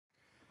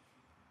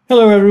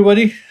Hello,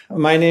 everybody.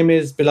 My name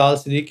is Bilal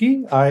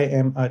Siddiqui. I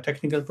am a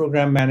technical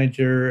program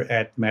manager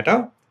at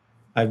Meta.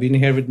 I've been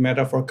here with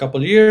Meta for a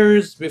couple of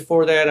years.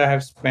 Before that, I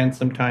have spent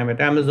some time at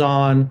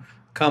Amazon,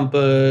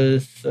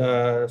 Compass,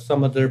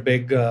 some other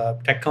big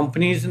tech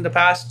companies in the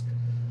past.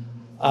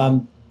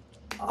 Um,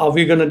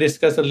 we're going to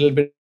discuss a little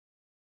bit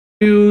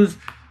reviews.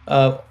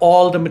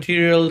 All the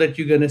material that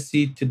you're going to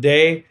see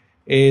today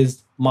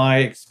is my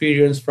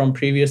experience from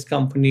previous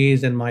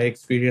companies and my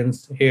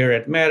experience here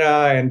at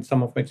Meta and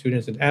some of my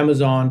experience at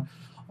Amazon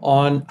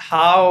on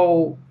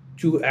how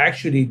to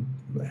actually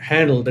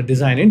handle the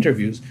design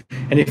interviews.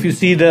 And if you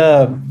see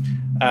the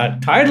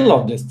title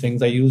of these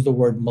things, I use the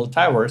word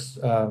multiverse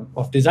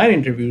of design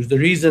interviews. The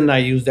reason I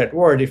use that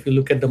word, if you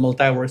look at the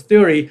multiverse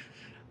theory,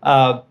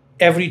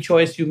 every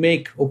choice you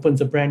make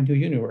opens a brand new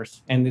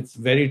universe. And it's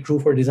very true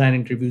for design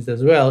interviews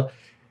as well.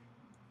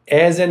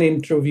 As an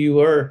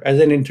interviewer, as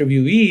an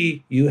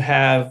interviewee, you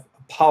have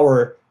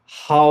power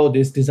how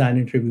this design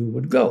interview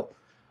would go.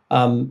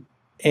 Um,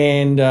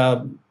 and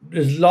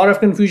there's a lot of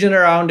confusion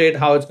around it,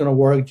 how it's going to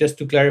work. Just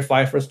to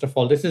clarify, first of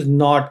all, this is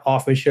not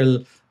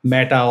official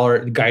Meta or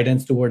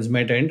guidance towards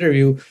Meta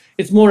interview.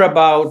 It's more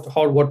about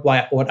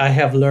what I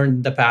have learned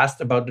in the past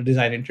about the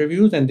design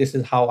interviews, and this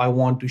is how I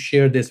want to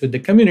share this with the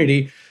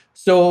community.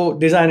 So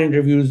design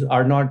interviews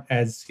are not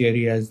as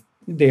scary as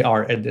they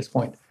are at this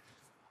point.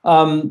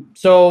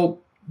 So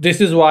this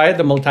is why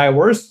the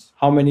multiverse.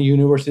 How many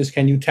universes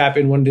can you tap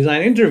in one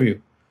design interview?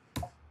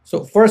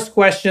 So first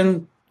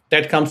question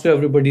that comes to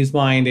everybody's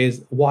mind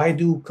is, why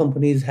do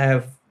companies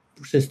have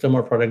system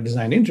or product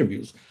design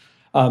interviews?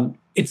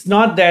 It's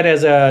not that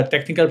as a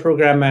technical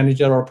program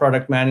manager or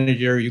product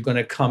manager, you're going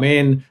to come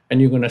in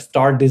and you're going to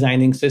start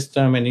designing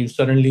system and you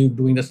suddenly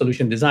doing the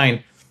solution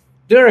design.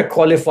 There are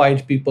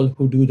qualified people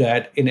who do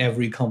that in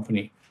every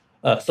company.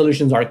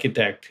 Solutions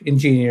architect,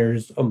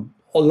 engineers,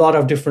 a lot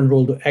of different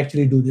roles to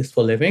actually do this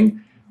for a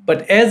living.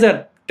 But as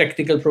a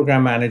technical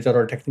program manager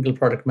or technical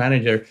product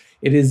manager,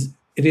 it is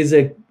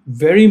a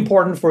very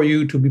important for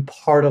you to be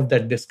part of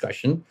that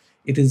discussion.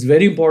 It is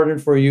very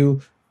important for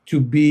you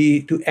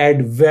to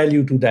add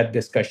value to that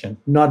discussion.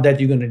 Not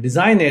that you're going to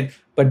design it,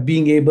 but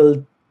being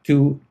able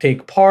to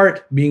take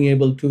part, being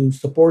able to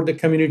support the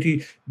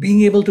community,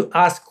 being able to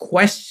ask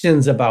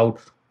questions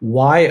about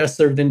why a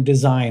certain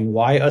design,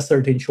 why a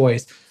certain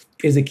choice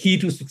is a key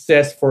to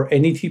success for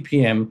any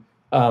TPM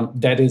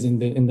that is in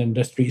the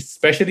industry,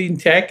 especially in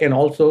tech and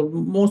also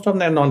most of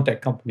them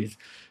non-tech companies.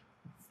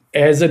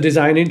 As a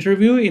design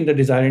interview, in the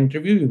design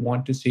interview, you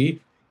want to see,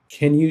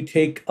 can you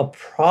take a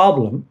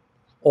problem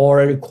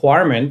or a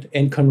requirement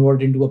and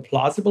convert into a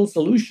plausible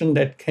solution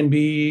that can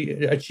be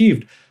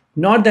achieved?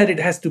 Not that it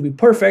has to be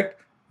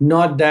perfect,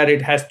 not that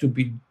it has to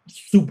be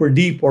super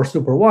deep or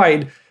super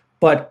wide,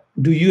 but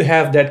do you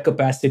have that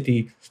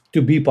capacity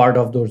to be part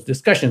of those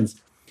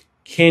discussions?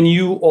 Can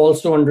you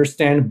also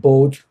understand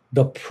both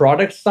the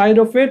product side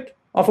of it,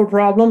 of a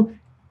problem,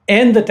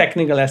 and the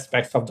technical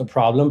aspects of the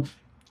problem?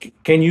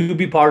 Can you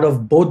be part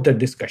of both the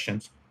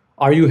discussions?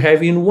 Are you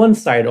having one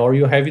side or are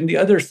you having the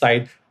other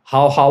side?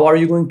 How are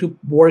you going to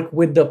work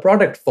with the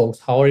product folks?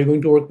 How are you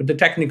going to work with the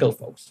technical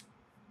folks?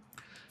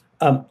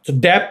 So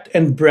depth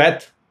and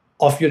breadth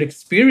of your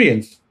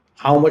experience.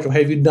 How much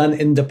have you done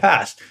in the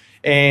past?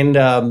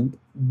 And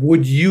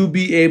would you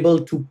be able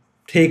to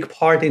take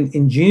part in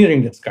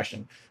engineering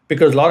discussion?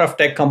 Because a lot of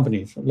tech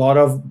companies, a lot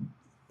of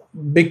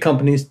big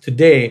companies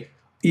today,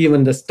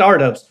 even the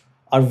startups,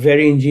 are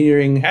very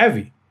engineering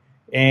heavy.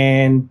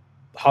 And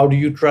how do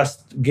you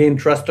gain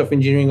trust of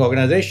engineering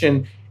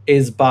organization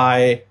is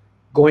by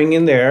going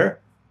in there,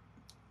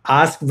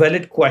 ask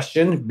valid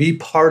questions, be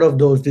part of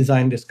those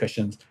design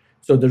discussions.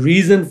 So the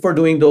reason for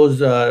doing those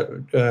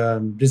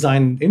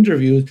design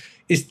interviews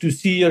is to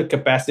see your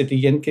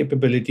capacity and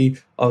capability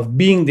of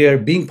being there,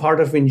 being part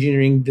of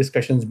engineering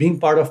discussions, being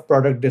part of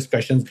product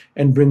discussions,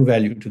 and bring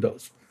value to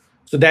those.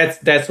 So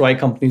that's why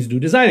companies do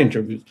design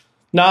interviews.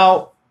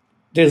 Now,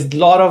 there's a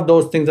lot of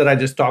those things that I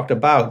just talked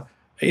about.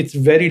 It's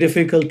very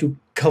difficult to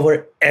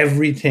cover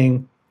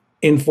everything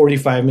in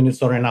 45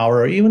 minutes or an hour,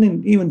 or even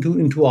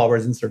in 2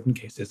 hours in certain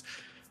cases.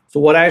 So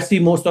what I see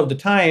most of the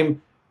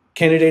time,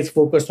 candidates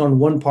focus on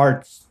one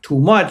part too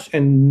much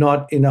and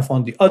not enough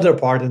on the other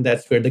part, and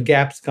that's where the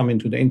gaps come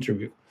into the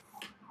interview.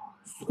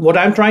 What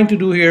I'm trying to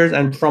do here,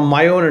 and from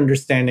my own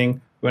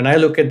understanding, when I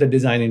look at the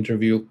design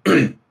interview,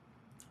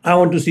 I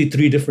want to see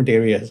three different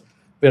areas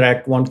where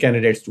I want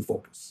candidates to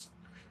focus.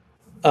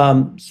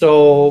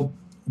 So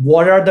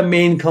what are the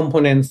main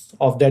components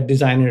of that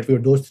design interview,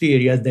 those three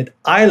areas that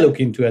I look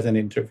into as an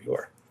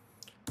interviewer?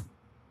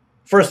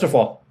 First of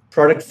all,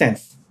 product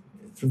sense.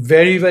 It's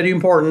very, very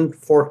important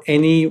for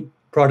any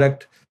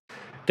product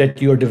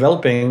that you're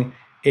developing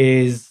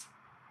is,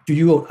 do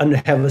you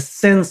have a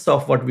sense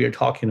of what we are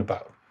talking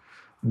about?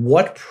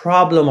 What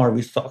problem are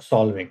we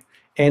solving?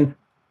 And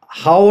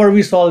how are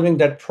we solving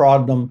that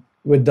problem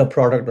with the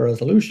product or a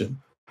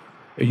solution?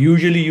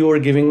 Usually you are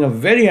giving a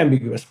very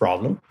ambiguous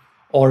problem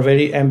or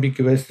very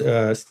ambiguous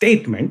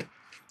statement,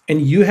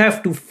 and you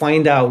have to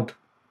find out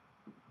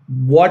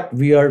what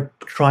we are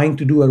trying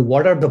to do and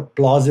what are the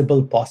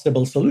plausible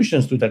possible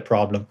solutions to that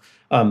problem.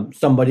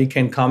 Somebody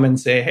can come and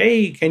say,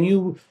 hey, can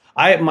you,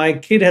 my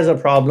kid has a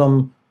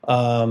problem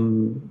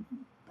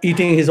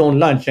eating his own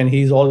lunch and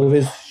he's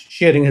always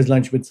sharing his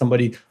lunch with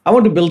somebody. I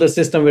want to build a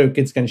system where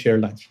kids can share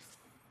lunch.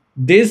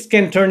 This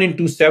can turn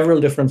into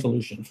several different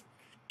solutions.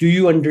 Do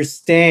you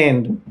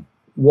understand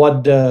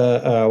what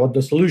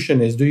the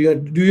solution is? Do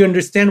you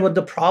understand what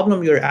the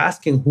problem you're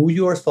asking, who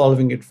you are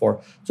solving it for?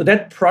 So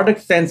that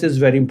product sense is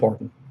very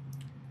important.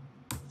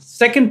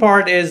 Second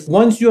part is,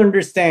 once you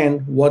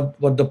understand what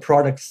the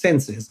product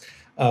sense is,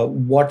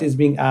 what is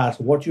being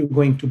asked, what you're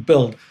going to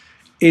build,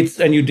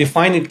 and you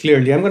define it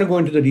clearly. I'm going to go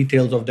into the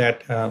details of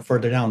that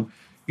further down.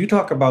 You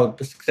talk about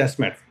the success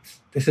metrics.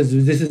 This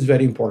is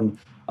very important.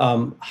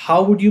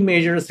 How would you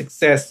measure the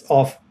success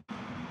of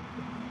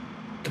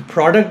the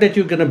product that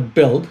you're going to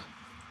build,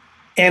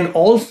 and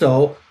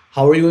also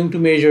how are you going to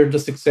measure the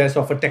success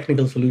of a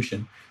technical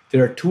solution?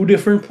 There are two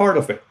different parts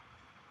of it: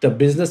 the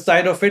business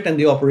side of it and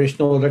the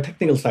operational or the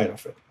technical side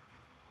of it.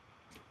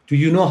 Do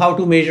you know how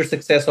to measure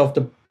success of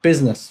the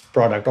business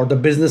product or the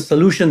business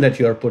solution that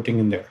you are putting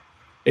in there?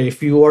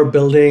 If you are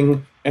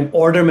building an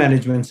order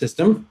management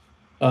system,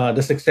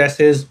 the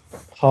success is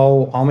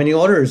how many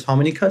orders, how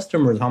many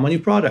customers, how many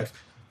products.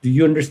 Do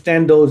you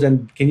understand those,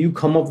 and can you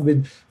come up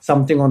with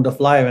something on the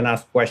fly and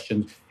ask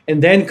questions?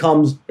 And then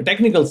comes the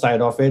technical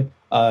side of it.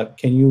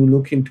 Can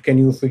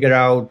you figure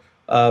out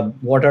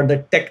what are the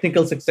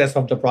technical success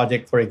of the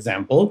project, for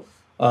example?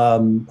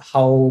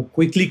 How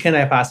quickly can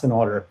I pass an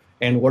order?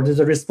 And what is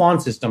the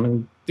response system?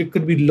 And there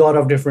could be a lot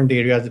of different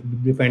areas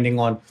depending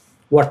on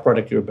what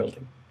product you're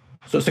building.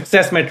 So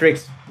success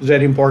metrics is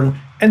very important.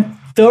 And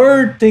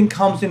third thing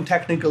comes in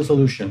technical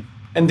solution.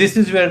 And this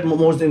is where the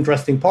most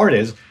interesting part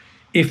is.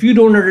 If you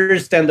don't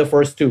understand the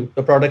first two,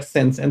 the product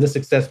sense and the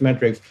success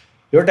metrics,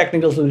 your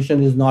technical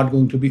solution is not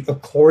going to be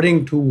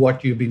according to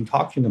what you've been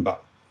talking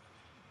about.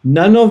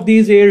 None of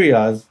these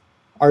areas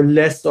are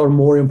less or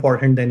more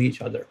important than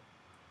each other.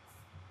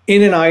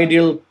 In an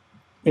ideal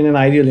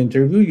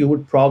interview, you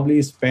would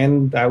probably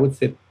spend, I would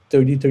say,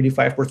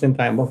 30-35%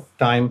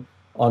 time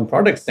on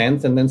product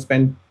sense, and then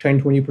spend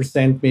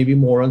 10-20% maybe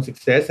more on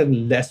success,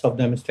 and less of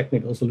them is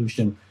technical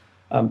solution.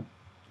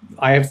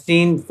 I have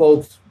seen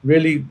folks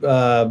really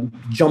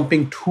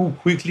jumping too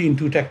quickly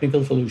into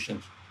technical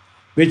solutions,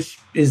 which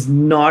is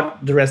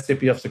not the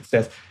recipe of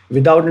success.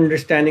 Without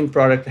understanding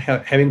product,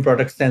 having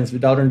product sense,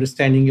 without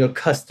understanding your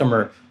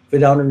customer,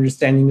 without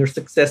understanding your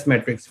success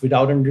metrics,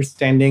 without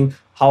understanding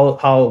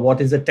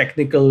what is a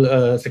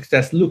technical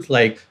success looks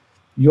like,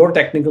 your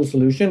technical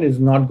solution is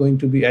not going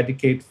to be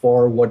adequate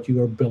for what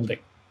you are building.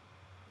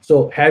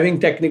 So having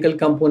technical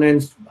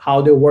components,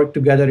 how they work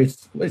together,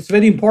 it's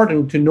very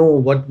important to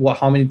know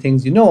how many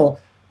things you know,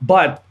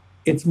 but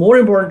it's more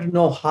important to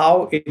know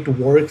how it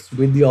works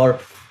with your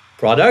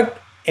product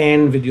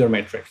and with your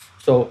metrics.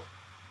 So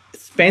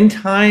spend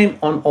time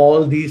on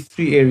all these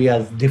three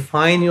areas.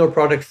 Define your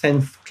product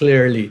sense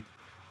clearly.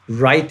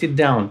 Write it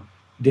down.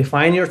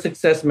 Define your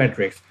success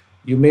metrics.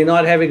 You may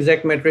not have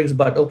exact metrics,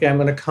 but okay, I'm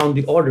going to count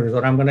the orders,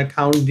 or I'm going to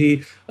count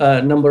the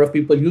number of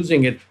people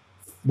using it,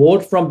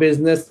 both from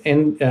business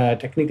and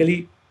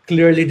technically.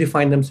 Clearly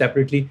define them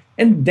separately,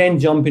 and then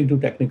jump into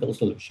technical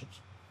solutions.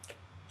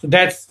 So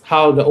that's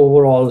how the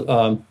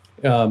overall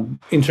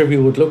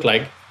interview would look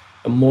like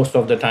most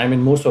of the time,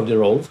 in most of the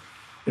roles,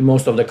 in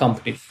most of the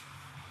companies.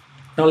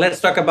 Now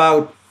let's talk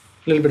about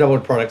a little bit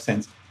about product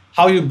sense.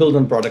 How you build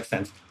on product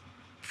sense.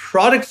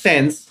 Product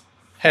sense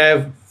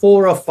have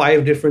 4 or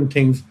 5 different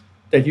things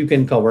that you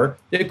can cover.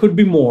 There could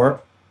be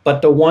more,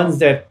 but the ones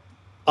that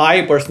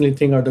I personally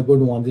think are the good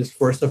ones is,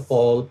 first of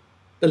all,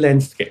 the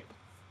landscape.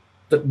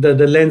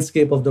 The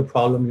landscape of the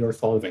problem you're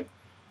solving.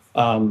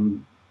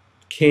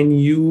 Can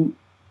you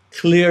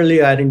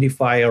clearly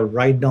identify or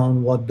write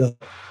down what the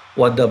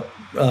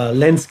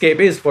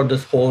landscape is for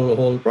this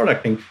whole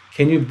product thing?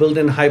 Can you build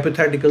a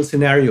hypothetical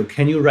scenario?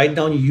 Can you write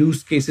down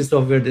use cases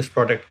of where this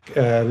product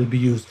will be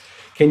used?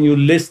 Can you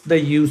list the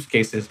use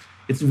cases?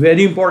 It's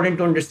very important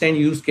to understand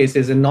use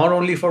cases, and not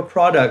only for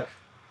product,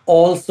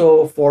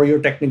 also for your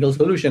technical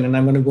solution. And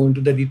I'm going to go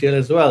into the detail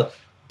as well.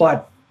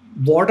 But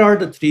what are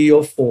the 3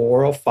 or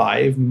 4 or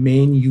 5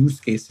 main use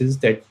cases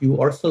that you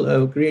are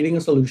creating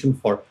a solution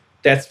for?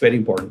 That's very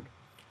important.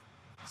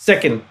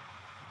 Second,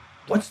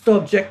 what's the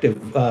objective?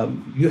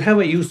 You have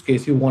a use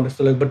case you want to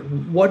select, but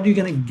what are you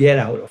going to get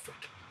out of it?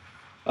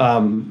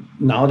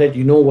 Now that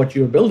you know what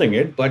you're building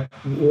it, but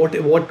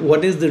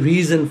what is the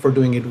reason for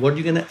doing it? What are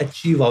you going to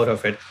achieve out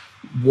of it?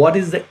 What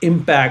is the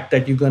impact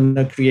that you're going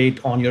to create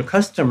on your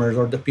customers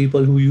or the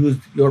people who use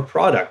your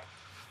product?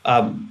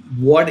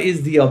 What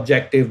is the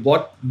objective?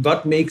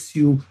 What makes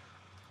you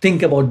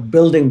think about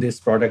building this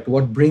product?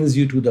 What brings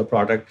you to the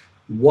product?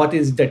 What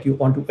is that you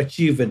want to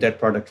achieve with that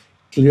product?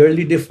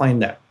 Clearly define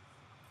that.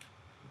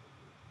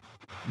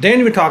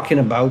 Then we're talking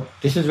about,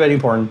 this is very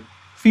important,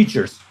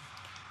 features.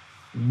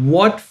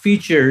 What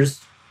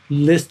features,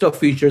 list of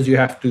features you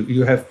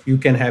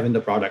can have in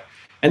the product.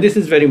 And this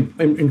is very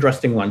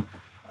interesting one.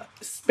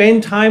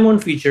 Spend time on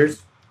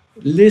features,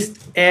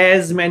 List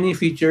as many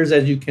features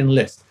as you can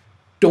list.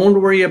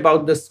 Don't worry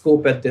about the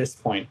scope at this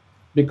point,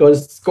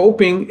 because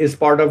scoping is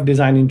part of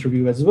design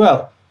interview as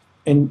well.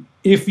 And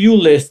if you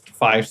list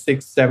 5,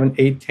 6, 7,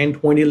 8, 10,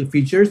 20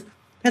 features,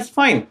 that's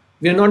fine.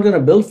 We're not going to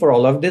build for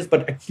all of this,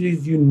 but actually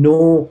you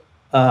know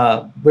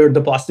where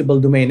the possible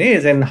domain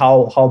is and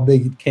how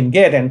big it can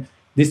get. And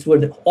this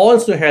would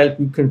also help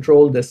you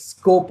control the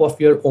scope of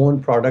your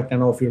own product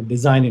and of your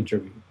design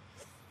interview.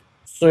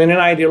 So in an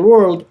ideal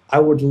world, I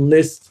would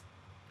list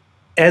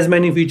as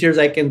many features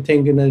I can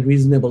think in a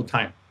reasonable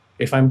time.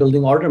 If I'm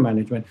building order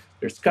management,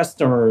 there's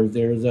customers,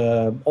 there's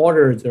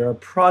orders, there are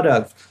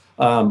products,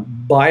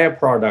 buy a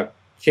product,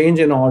 change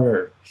an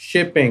order,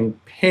 shipping,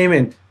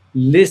 payment,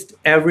 list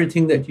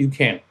everything that you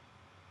can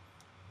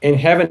and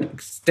have an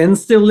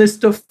extensive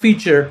list of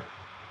feature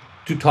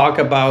to talk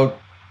about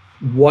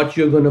what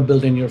you're going to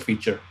build in your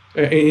feature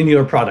in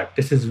your product.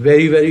 This is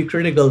very, very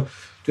critical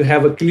to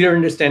have a clear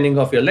understanding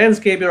of your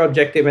landscape, your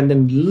objective, and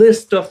then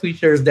list of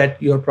features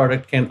that your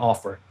product can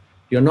offer.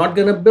 You're not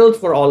going to build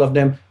for all of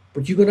them,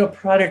 but you're going to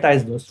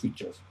prioritize those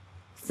features.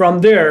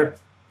 From there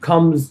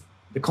comes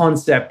the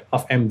concept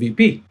of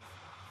MVP.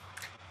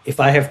 If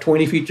I have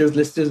 20 features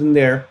listed in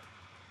there,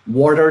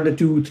 what are the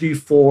two, three,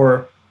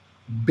 four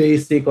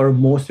basic or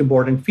most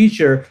important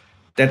feature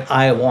that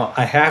I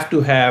have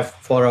to have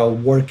for a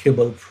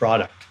workable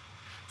product?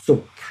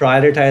 So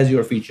prioritize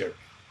your feature.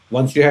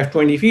 Once you have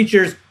 20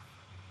 features,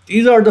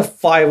 these are the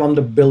five on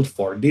the build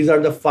for. These are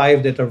the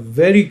five that are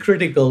very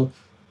critical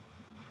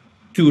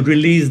to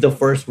release the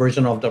first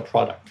version of the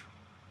product.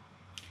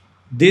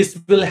 This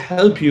will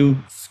help you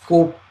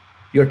scope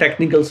your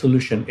technical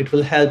solution. It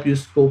will help you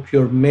scope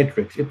your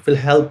metrics. It will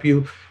help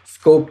you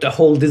scope the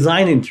whole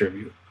design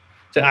interview.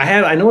 So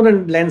I know the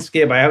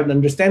landscape. I have to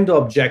understand the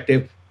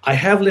objective. I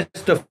have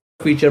list of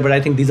feature, but I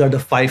think these are the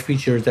five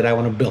features that I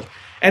want to build.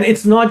 And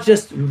it's not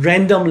just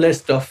random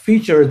list of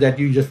features that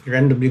you just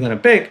randomly going to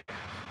pick.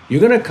 You're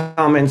going to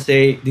come and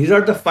say, these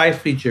are the five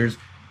features,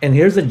 and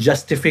here's a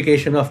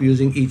justification of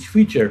using each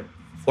feature.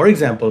 For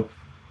example,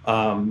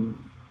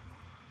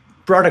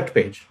 product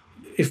page.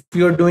 If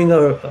you're doing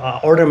a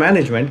order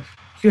management,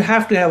 you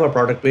have to have a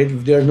product page.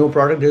 If there's no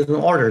product, there's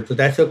no order. So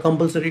that's your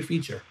compulsory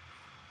feature,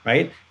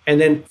 right?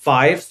 And then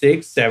 5,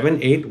 6,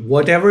 7, 8,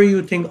 whatever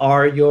you think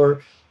are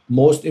your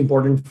most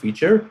important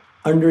feature,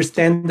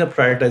 understand the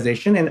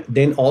prioritization. And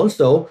then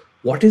also,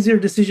 what is your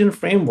decision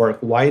framework?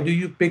 Why do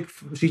you pick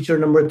feature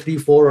number 3,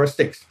 4, or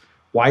 6?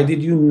 Why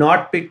did you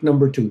not pick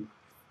number 2?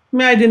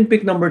 I didn't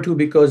pick number 2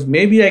 because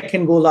maybe I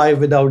can go live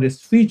without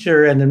this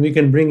feature, and then we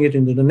can bring it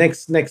into the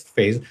next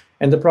phase,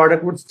 and the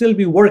product would still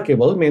be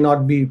workable. It may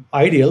not be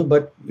ideal,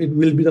 but it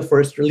will be the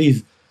first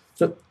release.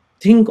 So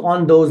think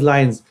on those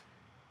lines.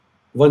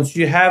 Once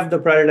you have the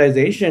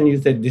prioritization,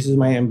 you said, this is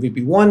my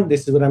MVP one,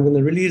 this is what I'm going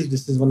to release,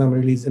 this is what I'm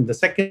going to release in the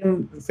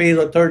second phase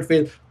or third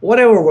phase,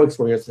 whatever works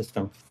for your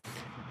system.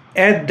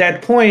 At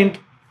that point,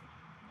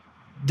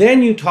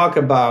 then you talk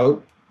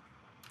about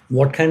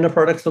what kind of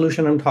product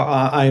solution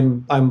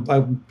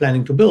I'm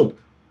planning to build.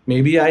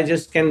 Maybe I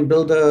just can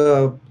build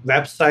a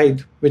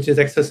website which is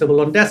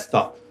accessible on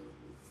desktop.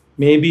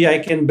 Maybe I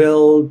can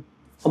build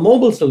a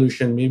mobile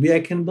solution. Maybe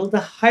I can build a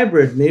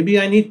hybrid. Maybe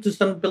I need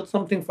to build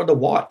something for the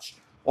watch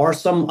or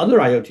some other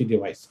IoT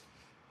device.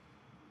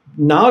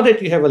 Now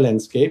that you have a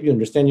landscape, you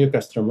understand your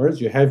customers,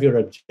 you have your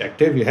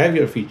objective, you have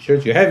your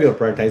features, you have your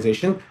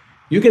prioritization,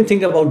 you can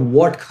think about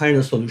what kind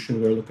of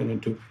solution we're looking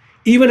into.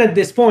 Even at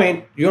this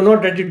point, you're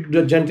not ready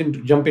to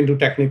jump into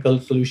technical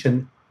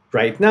solution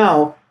right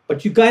now,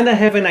 but you kind of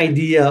have an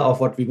idea of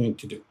what we're going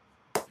to do.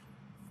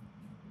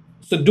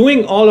 So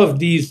doing all of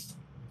these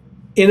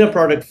in a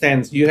product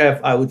sense, you have,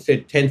 I would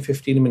say, 10,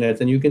 15 minutes,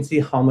 and you can see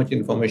how much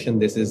information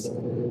this is.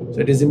 So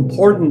it is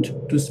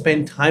important to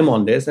spend time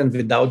on this. And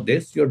without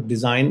this, your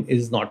design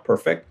is not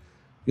perfect.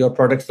 Your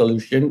product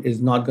solution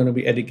is not going to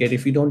be adequate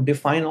if you don't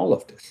define all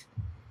of this.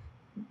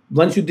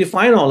 Once you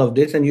define all of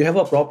this and you have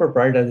a proper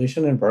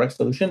prioritization and product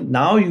solution,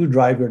 now you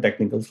drive your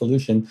technical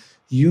solution.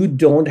 You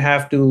don't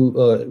have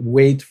to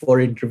wait for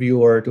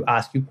interviewer to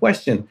ask you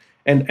question.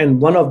 And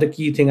one of the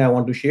key thing I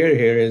want to share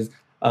here is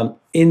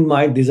in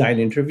my design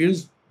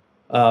interviews,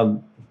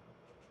 um,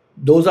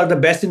 those are the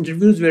best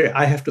interviews where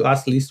I have to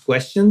ask least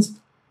questions,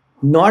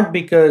 not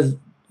because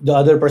the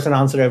other person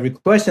answer every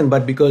question,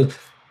 but because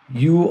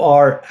you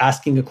are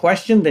asking a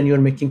question, then you're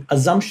making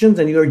assumptions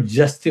and you're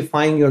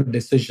justifying your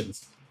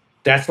decisions.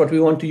 That's what we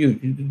want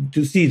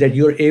to see, that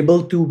you're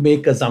able to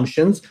make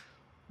assumptions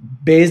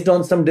based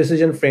on some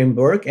decision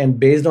framework, and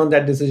based on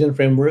that decision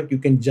framework, you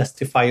can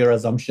justify your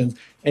assumptions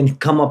and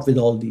come up with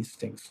all these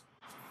things.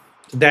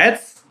 So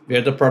that's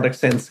where the product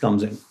sense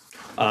comes in.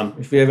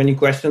 If you have any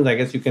questions, I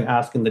guess you can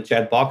ask in the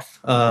chat box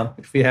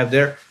if we have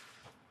there.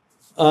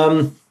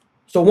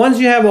 So once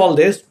you have all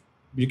this,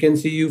 you can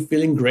see you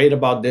feeling great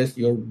about this.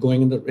 You're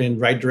going in the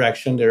right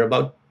direction. There are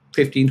about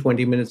 15,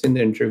 20 minutes in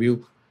the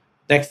interview.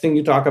 Next thing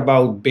you talk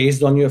about,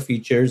 based on your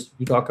features,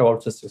 you talk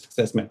about the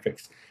success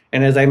metrics.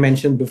 And as I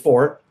mentioned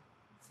before,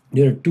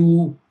 there are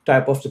two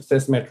type of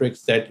success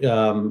metrics that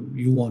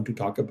you want to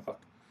talk about.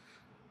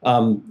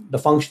 The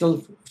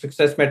functional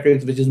success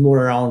metrics, which is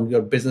more around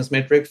your business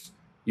metrics,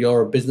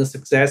 your business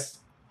success,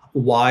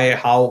 why,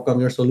 how come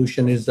your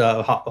solution is,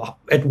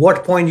 at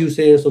what point you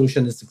say your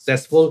solution is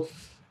successful,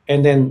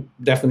 and then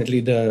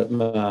definitely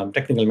the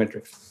technical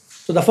metrics.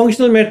 So the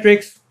functional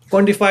metrics,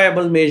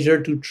 quantifiable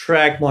measure to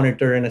track,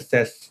 monitor, and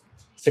assess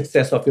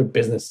success of your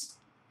business,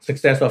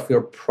 success of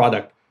your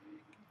product.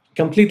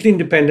 Completely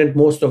independent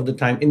most of the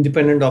time,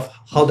 independent of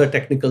how the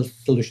technical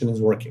solution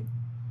is working.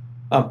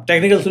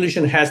 Technical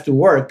solution has to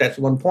work. That's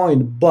one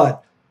point,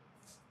 but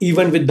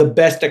even with the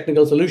best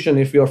technical solution,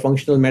 if your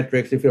functional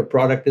metrics, if your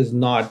product is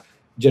not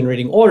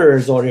generating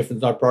orders, or if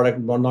it's not product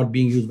not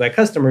being used by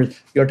customers,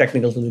 your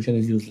technical solution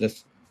is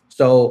useless.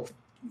 So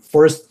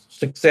first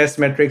success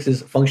metrics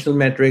is functional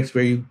metrics,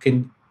 where you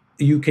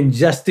can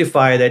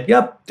justify that,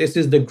 yep, this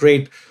is the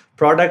great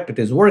product, it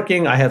is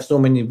working, I have so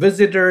many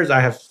visitors, I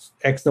have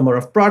X number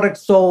of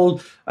products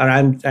sold,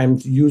 and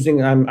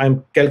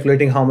I'm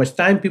calculating how much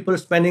time people are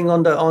spending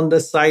on the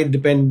site,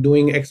 depend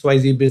doing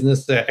XYZ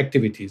business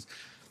activities.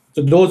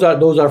 So those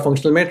are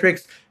functional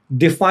metrics.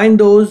 Define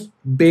those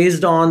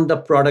based on the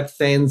product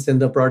sense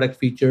and the product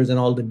features and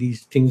all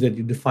these things that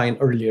you defined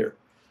earlier.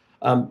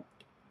 Um,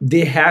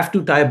 they have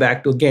to tie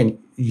back to, again,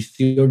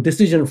 your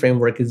decision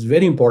framework is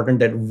very important,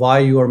 that why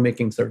you are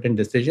making certain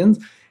decisions,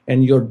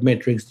 and your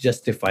metrics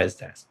justifies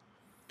that.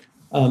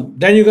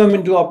 Then you come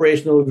into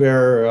operational,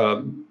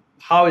 where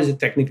how is it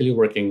technically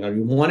working? Are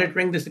you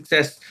monitoring the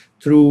success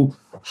through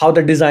how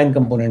the design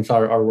components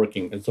are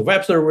working? Is the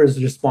web server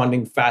is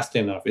responding fast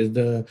enough? Is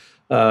the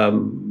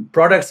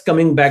products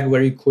coming back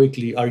very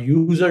quickly? Are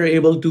user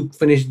able to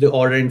finish the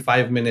order in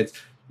 5 minutes?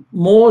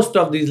 Most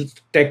of these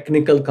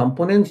technical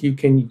components, you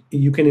can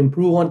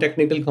improve on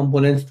technical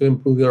components to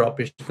improve your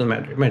operational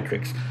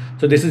metrics.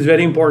 So this is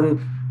very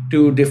important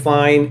to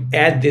define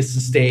at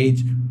this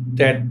stage,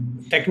 that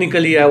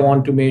technically I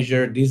want to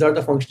measure, these are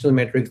the functional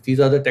metrics, these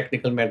are the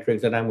technical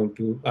metrics that I'm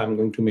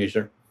going to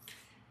measure.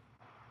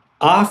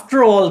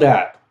 After all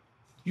that,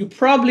 you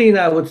probably,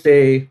 I would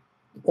say,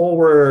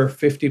 over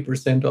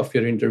 50% of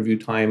your interview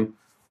time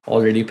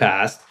already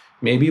passed,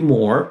 maybe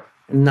more.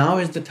 And now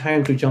is the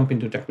time to jump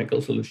into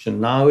technical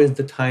solution. Now is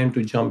the time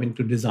to jump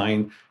into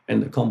design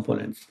and the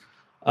components.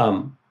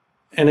 And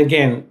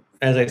again,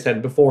 as I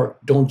said before,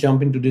 don't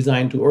jump into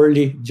design too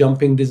early.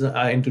 Jumping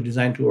into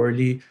design too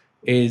early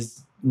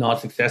is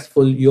not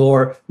successful.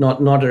 You're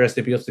not a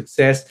recipe of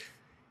success.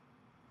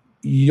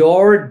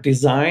 Your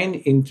design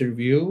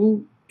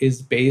interview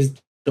is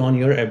based on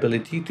your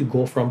ability to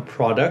go from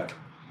product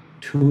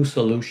to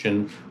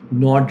solution,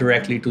 not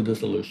directly to the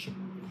solution.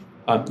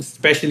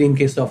 Especially in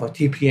case of a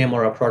TPM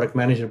or a product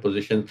manager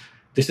position,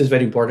 this is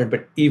very important.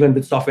 But even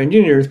with software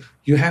engineers,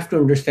 you have to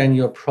understand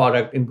your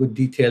product in good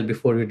detail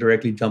before you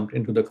directly jump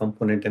into the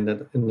component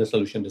and in the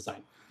solution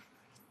design.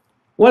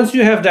 Once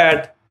you have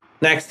that,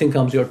 next thing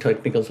comes your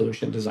technical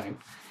solution design.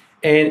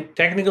 And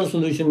technical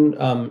solution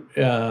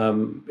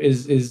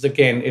is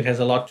again, it has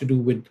a lot to do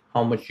with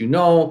how much you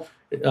know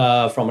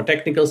from a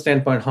technical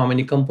standpoint, how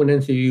many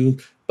components you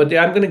use. But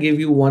I'm going to give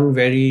you one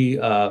very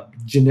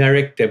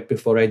generic tip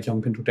before I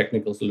jump into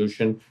technical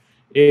solution.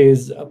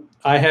 Is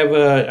I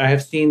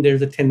have seen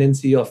there's a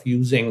tendency of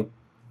using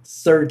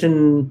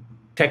certain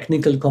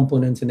technical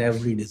components in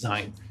every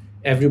design.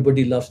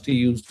 Everybody loves to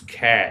use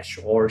cache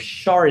or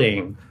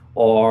sharding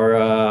or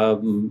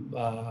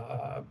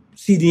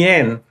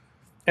CDN,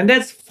 and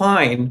that's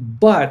fine.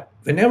 But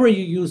whenever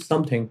you use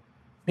something,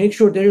 make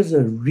sure there is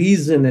a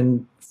reason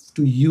and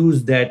to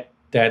use that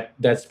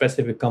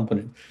specific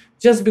component.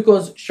 Just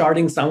because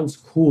sharding sounds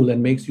cool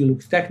and makes you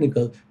look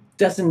technical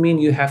doesn't mean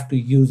you have to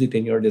use it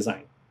in your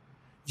design.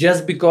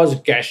 Just because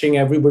caching,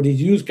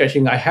 everybody's use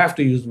caching, I have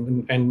to use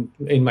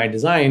in my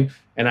design,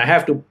 and I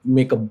have to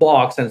make a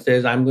box and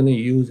says I'm going to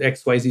use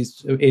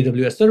XYZ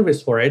AWS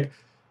service for it.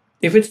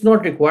 If it's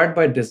not required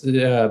by this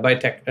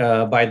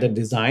by the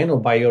design or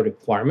by your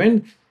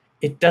requirement,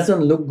 it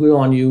doesn't look good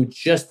on you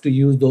just to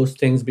use those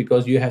things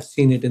because you have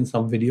seen it in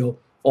some video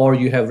or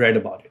you have read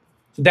about it.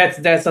 So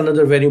that's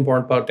another very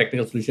important part of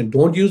technical solution.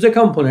 Don't use a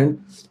component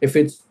if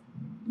it's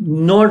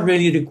not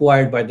really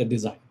required by the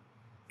design.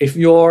 If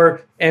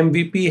your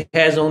MVP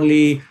has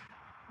only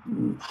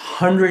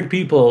 100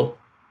 people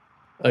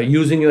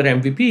using your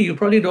MVP, you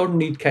probably don't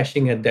need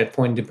caching at that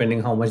point,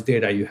 depending how much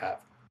data you have.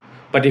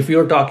 But if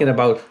you're talking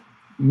about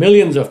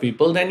millions of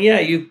people, then yeah,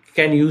 you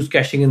can use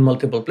caching in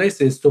multiple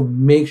places. So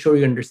make sure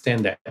you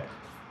understand that.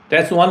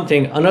 That's one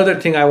thing. Another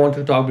thing I want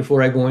to talk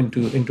before I go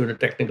into the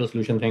technical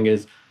solution thing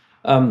is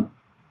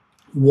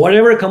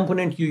whatever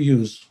component you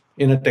use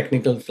in a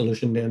technical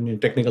solution, in your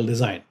technical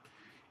design,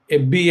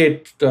 be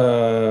it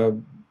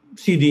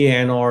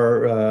CDN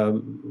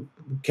or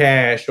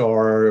cache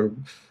or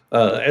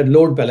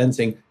load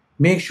balancing,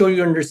 make sure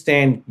you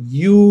understand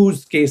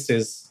use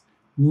cases,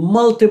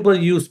 multiple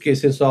use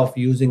cases of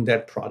using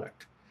that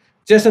product.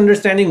 Just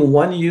understanding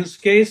one use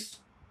case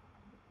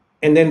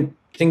and then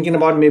thinking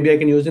about maybe I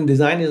can use in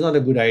design is not a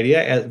good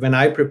idea. As when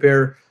I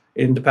prepare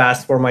in the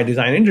past for my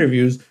design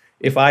interviews,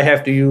 if I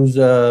have to use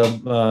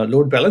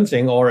load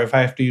balancing or if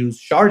I have to use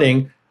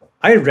sharding,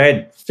 I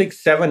read 6,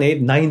 7,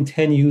 8, 9,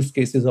 10 use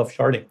cases of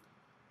sharding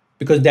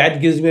because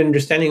that gives me an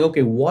understanding.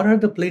 Okay, what are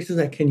the places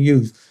I can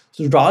use?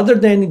 So rather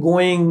than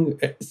going,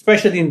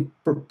 especially in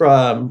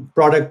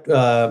product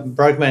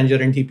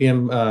manager and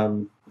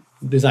TPM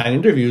design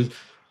interviews,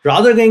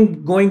 rather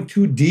than going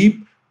too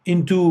deep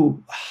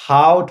into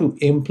how to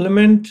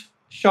implement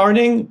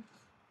sharding,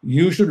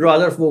 you should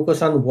rather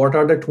focus on what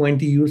are the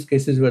 20 use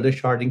cases where the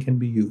sharding can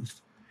be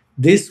used.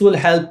 This will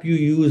help you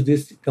use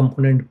this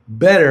component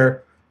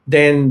better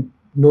than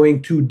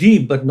knowing too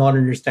deep but not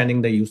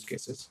understanding the use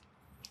cases.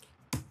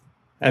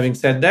 Having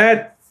said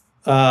that,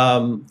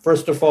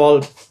 first of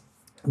all,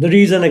 the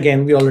reason,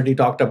 again, we already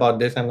talked about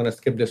this. I'm going to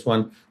skip this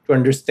one. To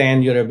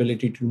understand your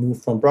ability to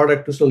move from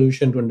product to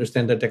solution, to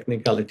understand the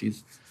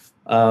technicalities.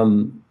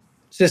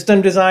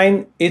 System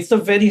design, it's a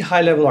very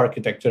high level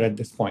architecture at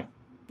this point.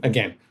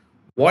 Again,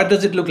 what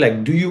does it look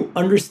like? Do you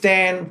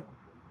understand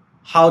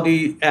how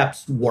the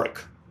apps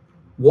work?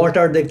 What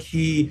are the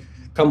key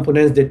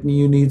components that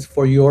you need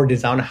for your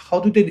design?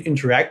 How do they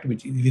interact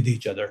with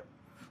each other?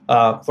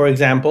 For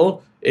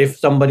example, if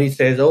somebody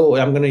says, oh,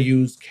 I'm going to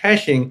use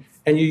caching,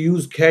 and you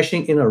use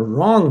caching in a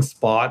wrong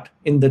spot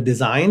in the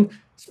design,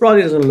 it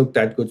probably doesn't look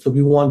that good. So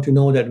we want to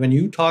know that when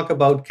you talk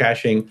about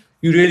caching,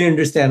 you really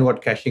understand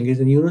what caching is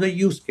and you know the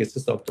use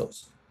cases of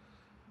those.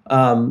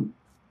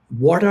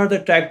 What are the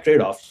tag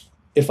trade-offs?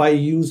 If I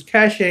use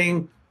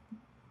caching,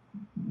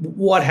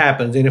 what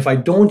happens? And if I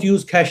don't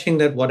use caching,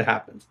 then what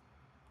happens?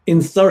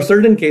 In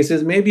certain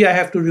cases, maybe I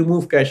have to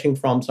remove caching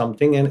from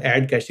something and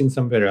add caching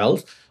somewhere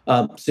else.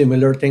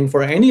 Similar thing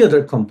for any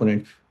other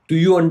component. Do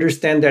you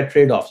understand that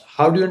trade-offs?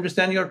 How do you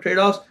understand your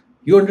trade-offs?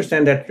 You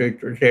understand that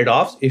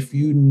trade-offs if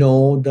you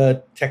know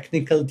the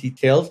technical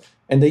details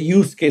and the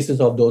use cases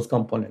of those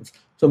components.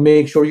 So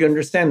make sure you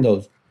understand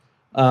those.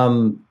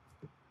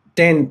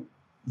 Then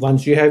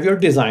once you have your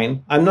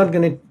design, I'm not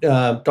going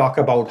to talk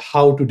about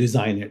how to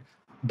design it,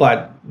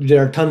 but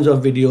there are tons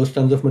of videos,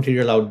 tons of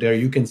material out there.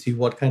 You can see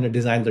what kind of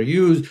designs are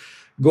used.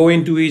 Go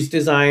into each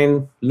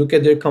design, look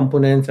at their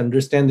components,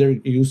 understand their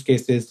use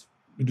cases.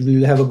 You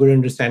will have a good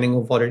understanding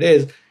of what it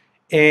is.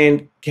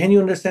 And can you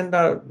understand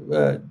that?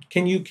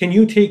 Can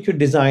you take your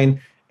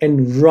design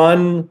and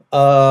run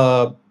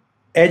a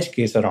edge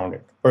case around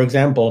it? For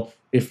example,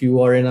 if you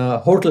are in a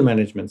hotel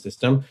management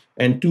system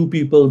and two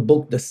people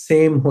book the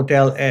same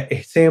hotel,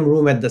 same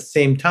room at the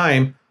same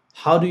time,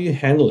 how do you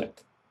handle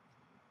it?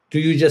 Do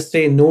you just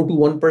say no to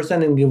one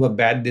person and give a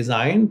bad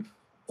design?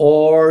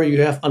 Or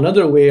you have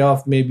another way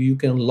of, maybe you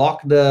can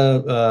lock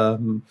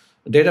the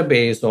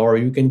database, or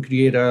you can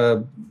create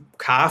a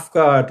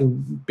Kafka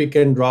to pick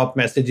and drop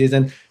messages.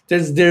 And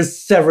there's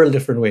several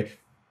different ways.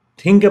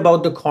 Think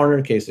about the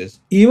corner cases.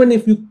 Even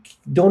if you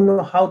don't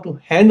know how to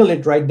handle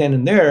it right then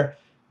and there,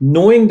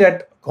 knowing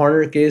that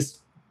corner case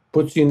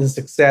puts you in a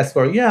success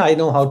for, yeah, I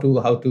know how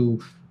to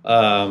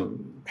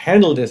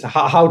handle this,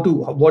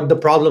 what the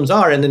problems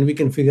are, and then we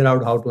can figure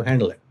out how to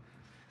handle it.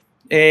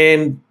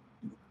 And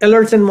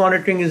alerts and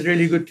monitoring is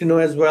really good to know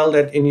as well,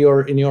 that in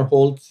your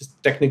whole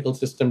technical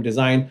system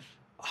design,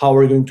 how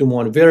are you going to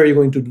monitor? Where are you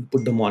going to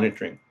put the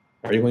monitoring?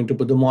 Are you going to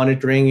put the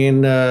monitoring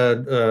in,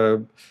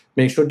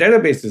 make sure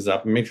database is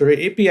up, make sure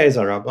APIs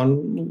are up,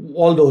 on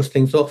all those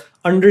things. So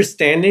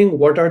understanding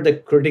what are the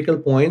critical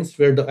points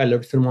where the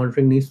alerts and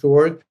monitoring needs to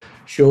work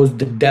shows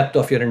the depth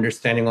of your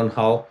understanding on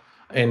how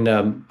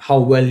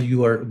well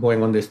you are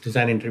going on this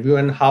design interview,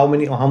 and how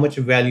much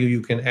value you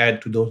can add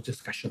to those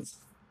discussions.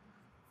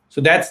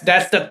 So that's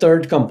the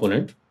third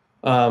component.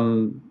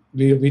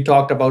 We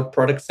talked about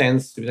product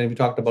sense, then we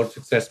talked about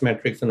success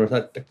metrics and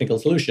technical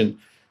solution.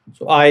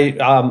 So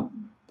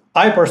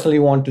I personally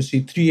want to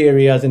see three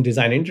areas in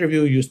design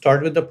interview. You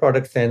start with the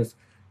product sense,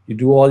 you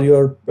do all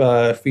your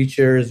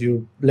features,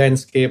 you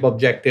landscape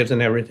objectives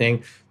and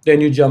everything.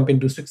 Then you jump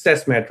into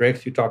success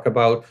metrics. You talk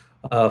about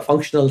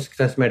functional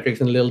success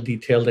metrics in a little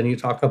detail. Then you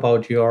talk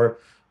about your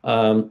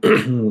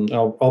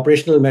your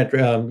operational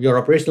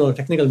and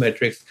technical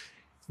metrics.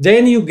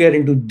 Then you get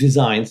into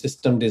design,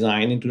 system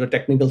design, into the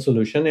technical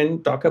solution,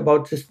 and talk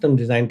about system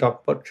design,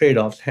 talk about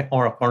trade-offs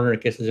or corner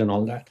cases and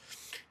all that.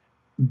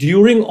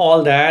 During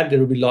all that, there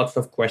will be lots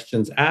of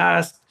questions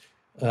asked.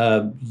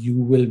 You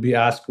will be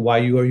asked why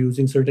you are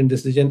using certain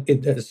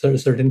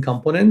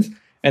components,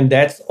 and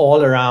that's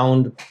all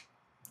around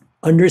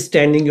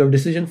understanding your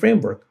decision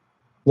framework.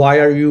 Why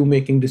are you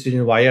making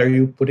decision? Why are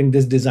you putting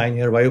this design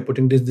here? Why are you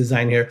putting this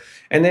design here?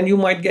 And then you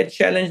might get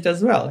challenged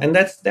as well, and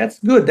that's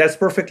good. That's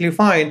perfectly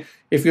fine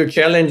if you're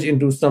challenged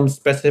into some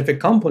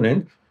specific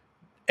component.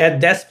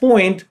 At that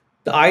point,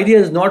 the idea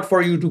is not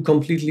for you to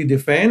completely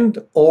defend,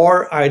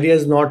 or idea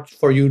is not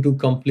for you to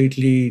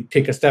completely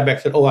take a step back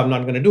and say, oh, I'm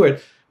not going to do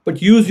it,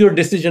 but use your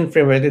decision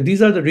framework.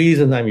 These are the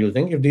reasons I'm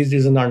using. If these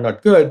reasons are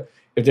not good,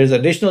 if there's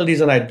additional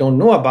reason I don't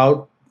know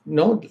about,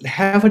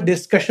 have a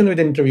discussion with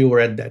the interviewer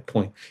at that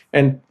point.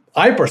 And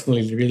I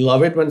personally really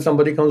love it when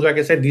somebody comes back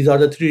and said, these are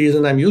the three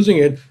reasons I'm using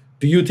it.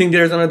 Do you think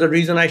there's another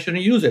reason I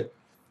shouldn't use it?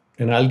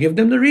 And I'll give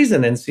them the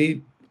reason and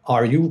see,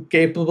 are you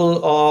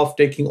capable of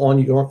taking on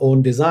your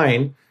own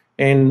design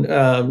and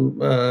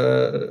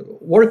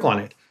work on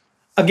it?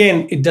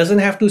 Again, it doesn't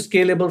have to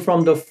scalable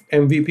from the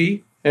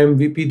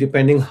MVP,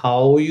 depending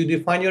how you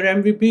define your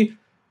MVP.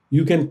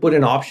 You can put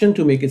an option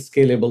to make it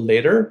scalable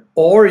later,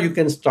 or you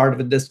can start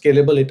with the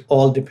scalable. It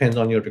all depends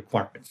on your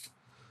requirements.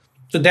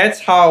 So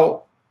that's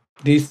how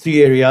these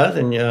three areas,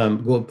 and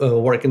go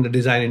work in the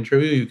design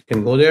interview. You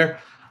can go there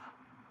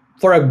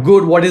for a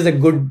good. What is a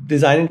good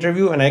design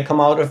interview? And I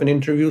come out of an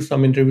interview.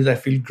 Some interviews I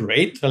feel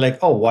great. So like,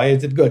 oh, why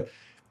is it good?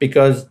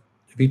 Because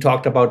we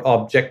talked about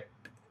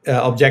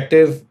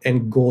objective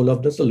and goal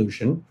of the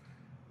solution.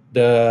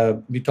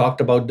 We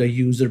talked about the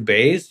user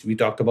base, we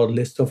talked about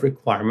list of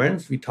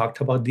requirements, we talked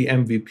about the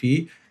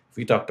MVP,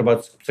 we talked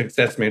about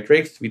success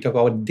metrics, we talked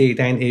about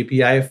data and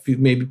API. If you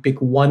maybe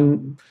pick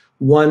one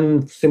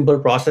simple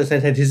process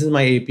and say this is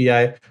my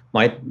API,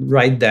 might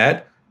write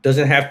that.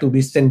 Doesn't have to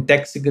be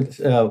syntax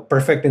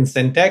perfect in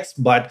syntax,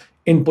 but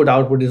input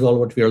output is all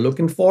what we are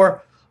looking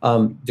for.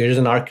 There is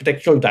an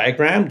architectural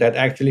diagram that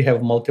actually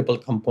have multiple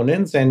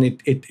components, and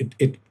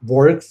it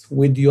works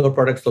with your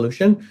product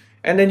solution,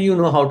 and then you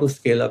know how to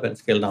scale up and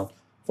scale down.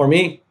 For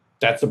me,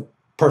 that's a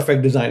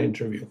perfect design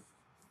interview.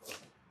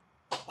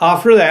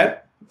 After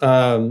that,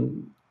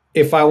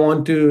 if I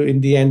want to,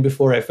 in the end,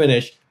 before I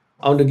finish,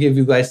 I want to give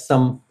you guys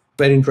some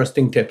very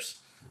interesting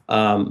tips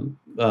on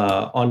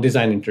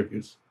design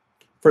interviews.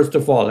 First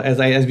of all,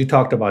 as we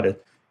talked about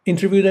it,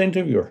 interview the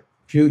interviewer.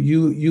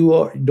 You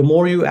are, the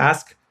more you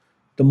ask,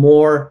 the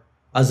more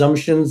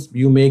assumptions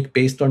you make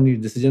based on your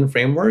decision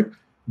framework,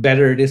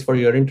 better it is for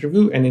your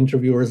interview, and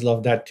interviewers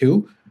love that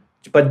too.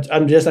 But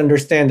just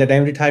understand that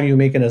every time you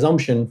make an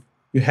assumption,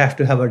 you have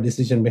to have a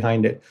decision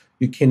behind it.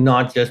 You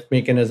cannot just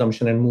make an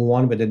assumption and move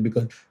on with it,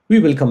 because we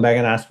will come back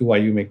and ask you why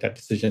you make that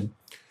decision.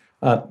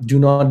 Do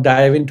not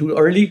dive in too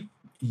early.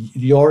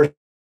 Your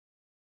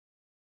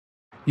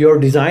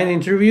design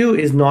interview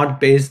is not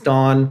based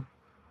on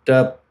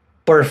the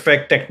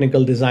perfect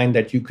technical design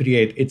that you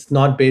create. It's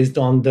not based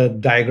on the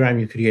diagram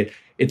you create.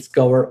 It's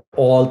cover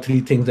all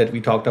three things that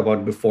we talked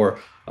about before: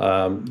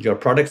 your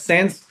product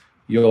sense,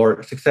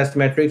 your success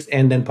metrics,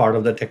 and then part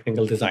of the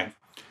technical design.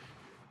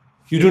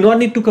 You do not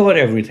need to cover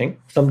everything.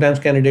 Sometimes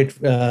candidates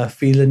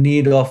feel the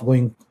need of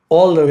going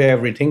all the way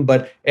everything,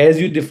 but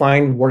as you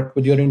define, work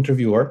with your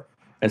interviewer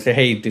and say,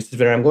 hey, this is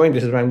where I'm going,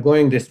 this is where I'm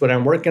going, this is what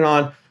I'm working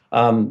on.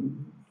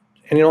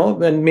 And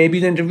and maybe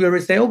the interviewer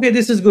will say, okay,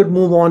 this is good,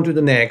 move on to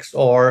the next,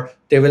 or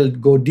they will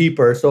go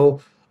deeper.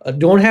 So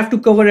don't have to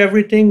cover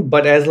everything,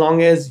 but as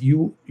long as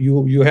you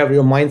have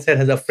your mindset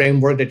has a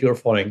framework that you're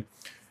following.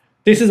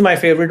 This is my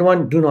favorite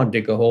one: do not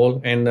dig a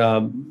hole. And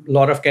a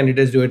lot of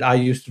candidates do it. I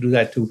used to do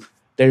that too.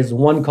 There's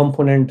one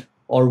component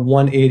or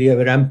one area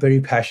where I'm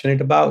very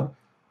passionate about.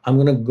 I'm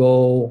going to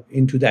go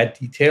into that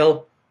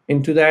detail,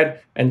 into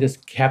that, and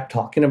just kept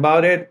talking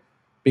about it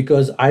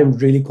because I'm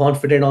really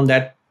confident on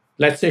that.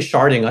 Let's say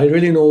sharding. I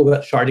really know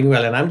about sharding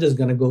well, and I'm just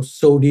going to go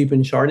so deep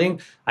in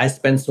sharding. I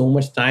spend so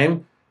much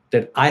time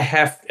that I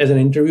have, as an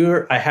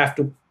interviewer, I have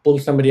to pull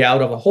somebody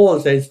out of a hole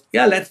and says,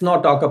 yeah, let's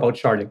not talk about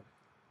sharding.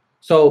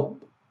 So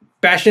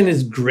passion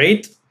is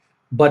great,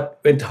 but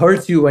it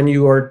hurts you when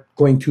you are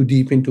going too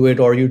deep into it,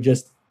 or you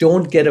just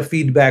don't get a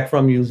feedback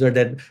from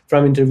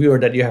interviewer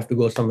that you have to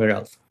go somewhere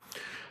else.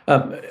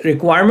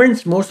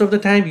 Requirements, most of the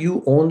time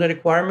you own the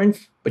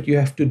requirements, but you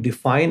have to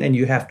define, and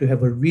you have to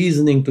have a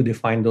reasoning to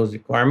define those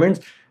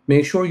requirements.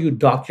 Make sure you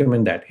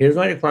document that. Here's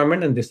my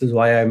requirement, and this is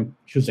why I'm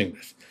choosing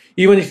this.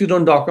 Even if you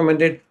don't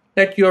document it,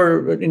 let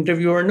your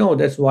interviewer know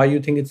that's why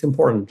you think it's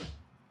important.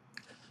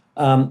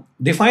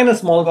 Define a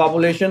small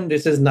population.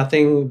 This is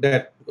nothing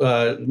that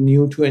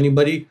new to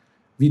anybody.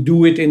 We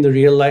do it in the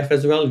real life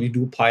as well. We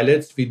do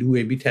pilots, we do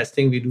A/B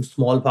testing, we do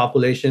small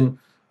population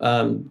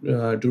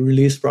to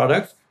release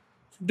products.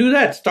 Do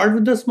that. Start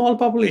with the small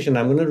population.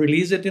 I'm going to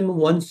release it in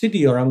one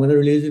city, or I'm going to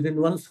release it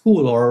in one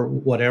school, or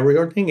whatever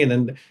you're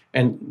thinking,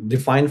 and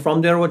define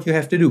from there what you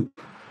have to do.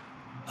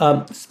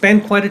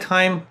 Spend quite a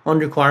time on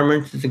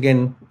requirements. It's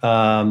again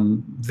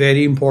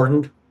very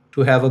important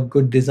to have a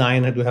good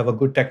design and to have a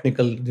good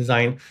technical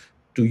design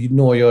to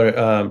know your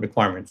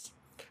requirements.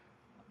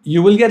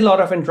 You will get a lot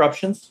of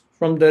interruptions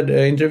from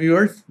the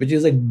interviewers, which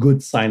is a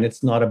good sign.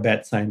 It's not a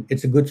bad sign.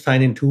 It's a good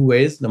sign in two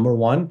ways. Number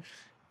one,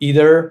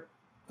 either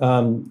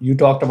you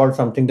talked about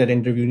something that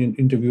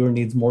interviewer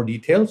needs more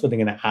detail, so they're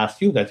going to ask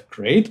you. That's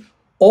great.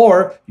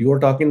 Or you are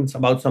talking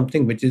about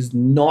something which is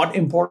not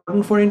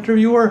important for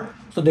interviewer,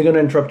 so they're going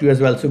to interrupt you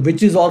as well. So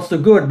which is also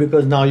good,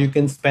 because now you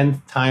can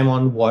spend time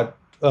on what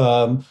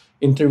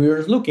interviewer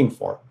is looking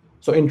for.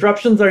 So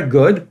interruptions are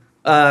good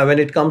when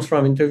it comes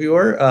from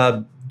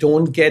interviewer.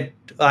 Don't get.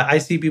 I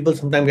see people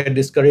sometimes get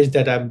discouraged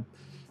that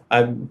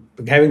I'm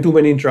having too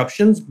many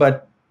interruptions,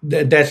 but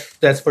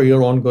that's for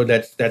your own good.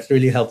 That's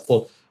really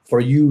helpful for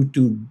you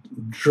to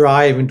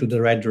drive into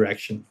the right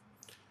direction.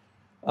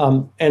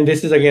 And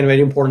this is again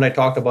very important. I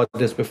talked about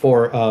this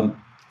before.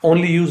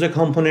 Only use a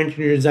component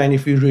in your design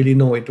if you really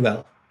know it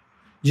well.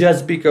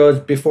 Just because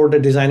before the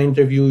design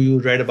interview you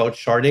read about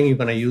sharding, you're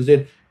going to use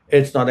it,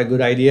 it's not a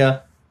good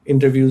idea.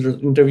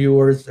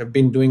 Interviewers have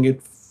been doing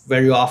it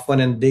very often,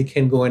 and they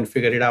can go and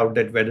figure it out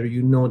that whether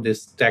you know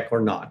this tech or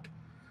not.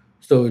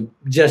 So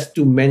just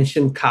to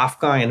mention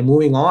Kafka and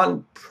moving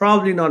on,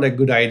 probably not a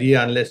good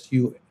idea unless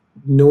you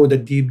know the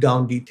deep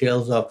down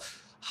details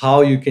of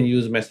how you can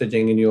use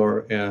messaging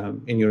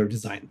in your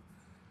design.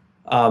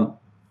 Um,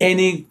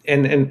 any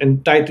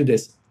and tied to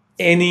this,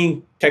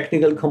 any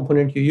technical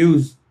component you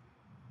use,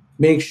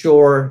 make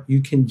sure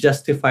you can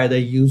justify the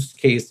use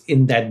case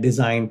in that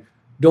design.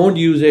 Don't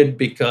use it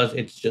because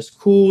it's just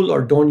cool,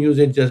 or don't use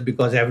it just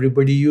because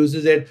everybody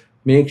uses it.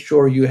 Make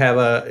sure you have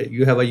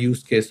a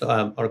use case,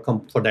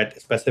 for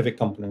that specific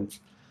component.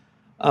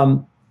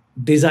 um,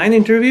 Design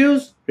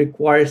interviews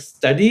require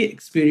study,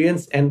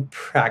 experience, and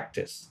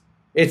practice.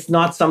 It's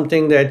not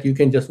something that you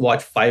can just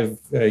watch five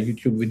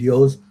YouTube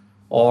videos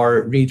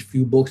or read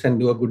few books and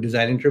do a good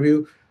design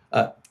interview.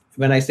 Uh,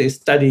 when I say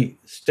study,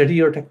 study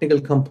your technical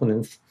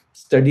components,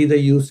 study the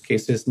use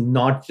cases,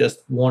 not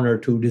just one or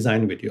two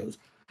design videos.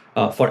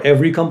 For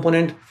every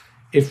component,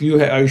 if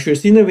you've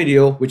seen a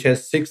video which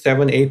has 6,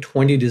 7, 8,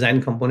 20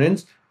 design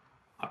components,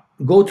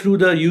 go through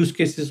the use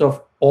cases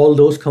of all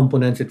those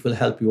components. It will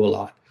help you a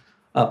lot.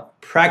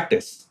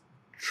 Practice.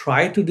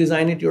 Try to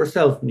design it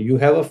yourself. You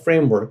have a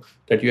framework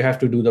that you have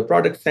to do the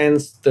product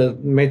sense, the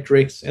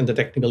metrics, and the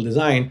technical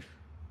design.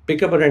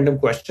 Pick up a random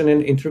question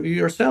and interview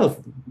yourself.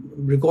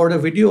 Record a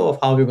video of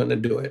how you're going to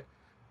do it.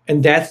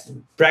 And that's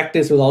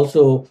practice will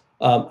also,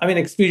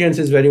 experience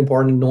is very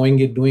important, knowing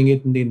it, doing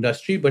it in the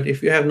industry. But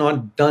if you have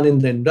not done in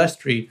the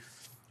industry,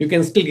 you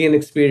can still gain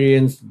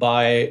experience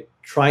by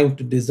trying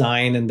to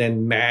design and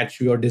then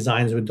match your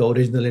designs with the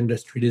original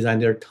industry design.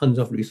 There are tons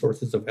of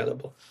resources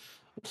available.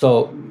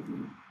 So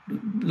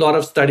a lot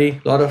of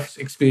study, a lot of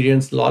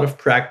experience, a lot of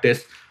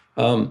practice.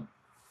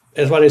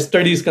 As far as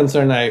study is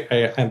concerned,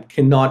 I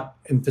cannot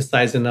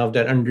emphasize enough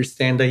that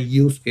understand the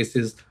use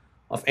cases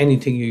of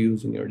anything you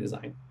use in your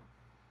design.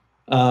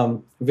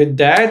 With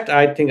that,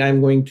 I think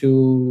I'm going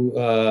to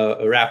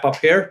wrap up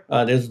here.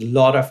 There's a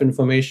lot of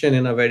information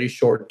in a very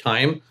short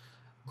time.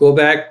 Go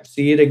back,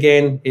 see it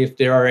again. If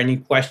there are any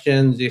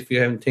questions, if you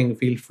have anything,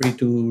 feel free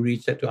to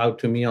reach out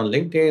to me on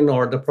LinkedIn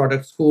or the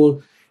Product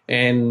School.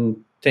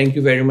 And thank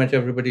you very much,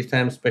 everybody.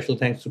 Special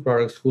thanks to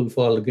Product School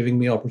for giving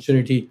me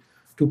opportunity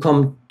to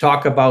come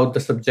talk about the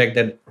subject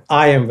that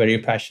I am very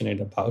passionate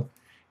about.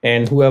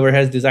 And whoever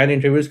has design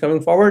interviews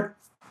coming forward,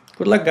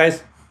 good luck,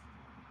 guys.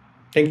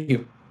 Thank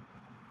you.